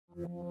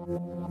Hey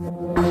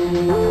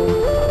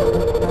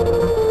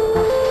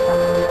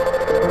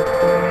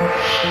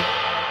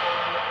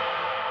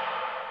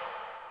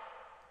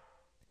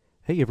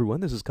everyone,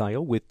 this is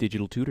Kyle with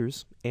Digital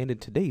Tutors, and in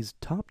today's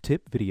top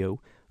tip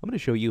video, I'm going to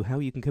show you how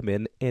you can come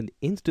in and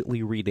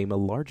instantly rename a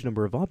large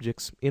number of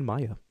objects in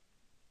Maya.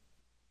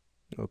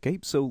 Okay,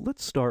 so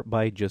let's start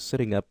by just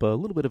setting up a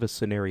little bit of a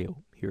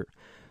scenario here.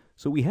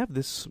 So we have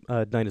this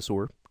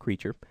dinosaur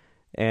creature,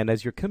 and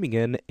as you're coming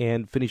in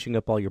and finishing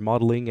up all your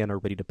modeling and are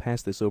ready to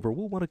pass this over,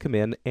 we'll want to come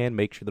in and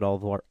make sure that all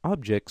of our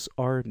objects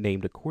are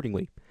named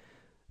accordingly.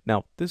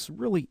 Now, this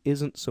really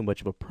isn't so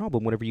much of a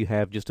problem whenever you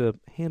have just a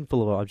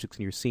handful of objects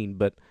in your scene,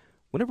 but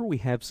whenever we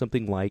have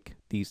something like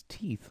these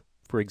teeth,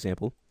 for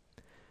example,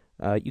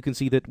 you can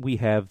see that we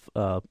have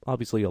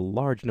obviously a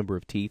large number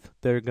of teeth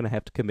that are going to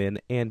have to come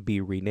in and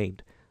be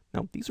renamed.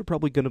 Now, these are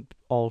probably going to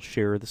all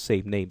share the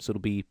same name, so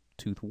it'll be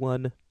tooth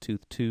 1,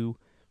 tooth 2,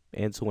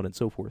 and so on and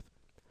so forth.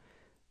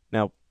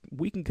 Now,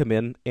 we can come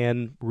in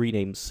and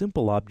rename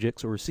simple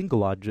objects or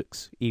single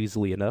objects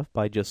easily enough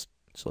by just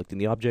selecting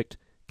the object,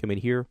 come in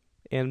here,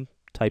 and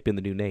type in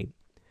the new name.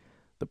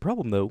 The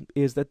problem, though,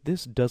 is that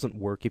this doesn't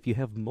work if you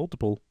have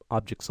multiple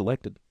objects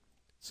selected.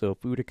 So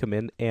if we were to come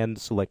in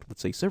and select,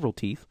 let's say, several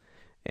teeth,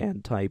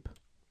 and type,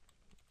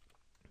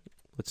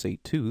 let's say,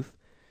 tooth,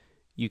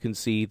 you can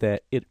see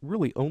that it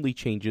really only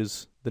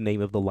changes the name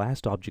of the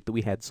last object that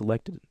we had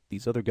selected.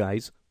 These other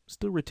guys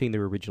still retain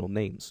their original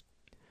names.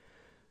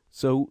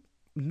 So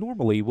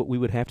normally what we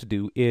would have to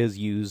do is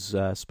use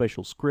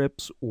special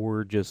scripts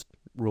or just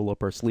roll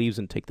up our sleeves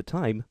and take the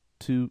time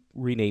to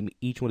rename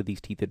each one of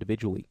these teeth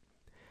individually.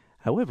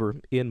 However,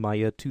 in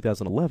Maya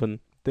 2011,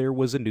 there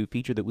was a new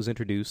feature that was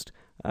introduced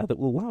that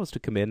will allow us to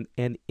come in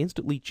and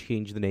instantly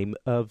change the name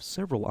of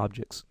several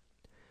objects.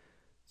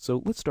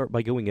 So let's start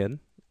by going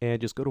in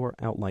and just go to our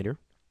outliner.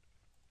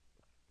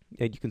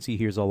 And you can see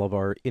here's all of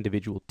our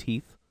individual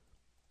teeth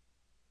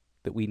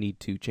that we need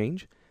to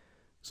change.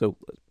 So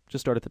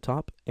just start at the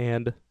top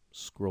and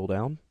scroll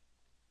down.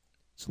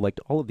 Select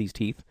all of these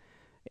teeth.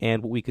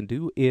 And what we can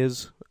do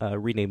is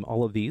rename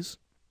all of these.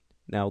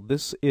 Now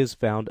this is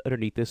found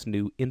underneath this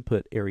new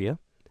input area.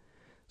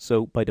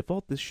 So by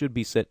default this should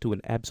be set to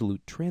an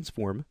absolute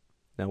transform.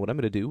 Now what I'm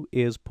going to do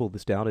is pull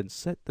this down and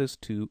set this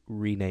to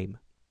rename.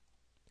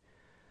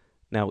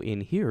 Now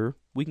in here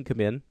we can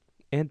come in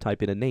and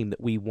type in a name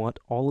that we want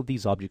all of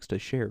these objects to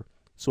share.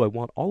 So I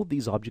want all of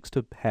these objects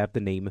to have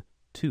the name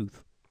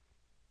tooth.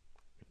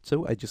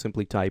 So I just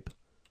simply type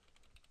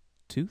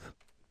tooth,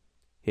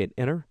 hit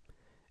enter,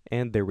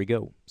 and there we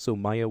go. So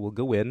Maya will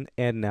go in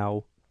and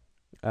now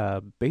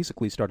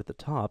basically start at the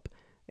top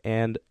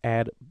and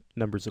add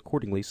numbers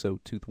accordingly. So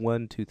tooth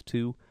 1, tooth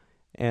 2,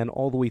 and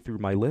all the way through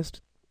my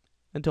list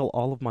until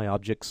all of my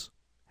objects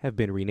have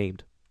been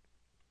renamed.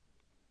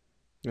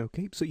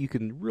 Okay, so you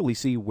can really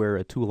see where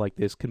a tool like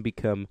this can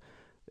become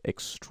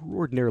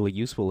extraordinarily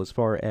useful as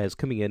far as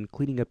coming in,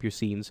 cleaning up your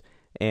scenes,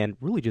 and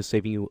really just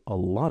saving you a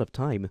lot of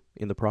time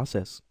in the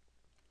process.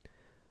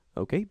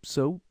 Okay,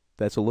 so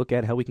that's a look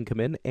at how we can come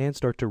in and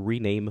start to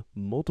rename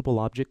multiple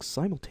objects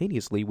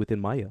simultaneously within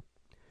Maya.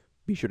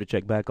 Be sure to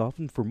check back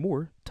often for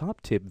more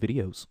top tip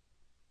videos.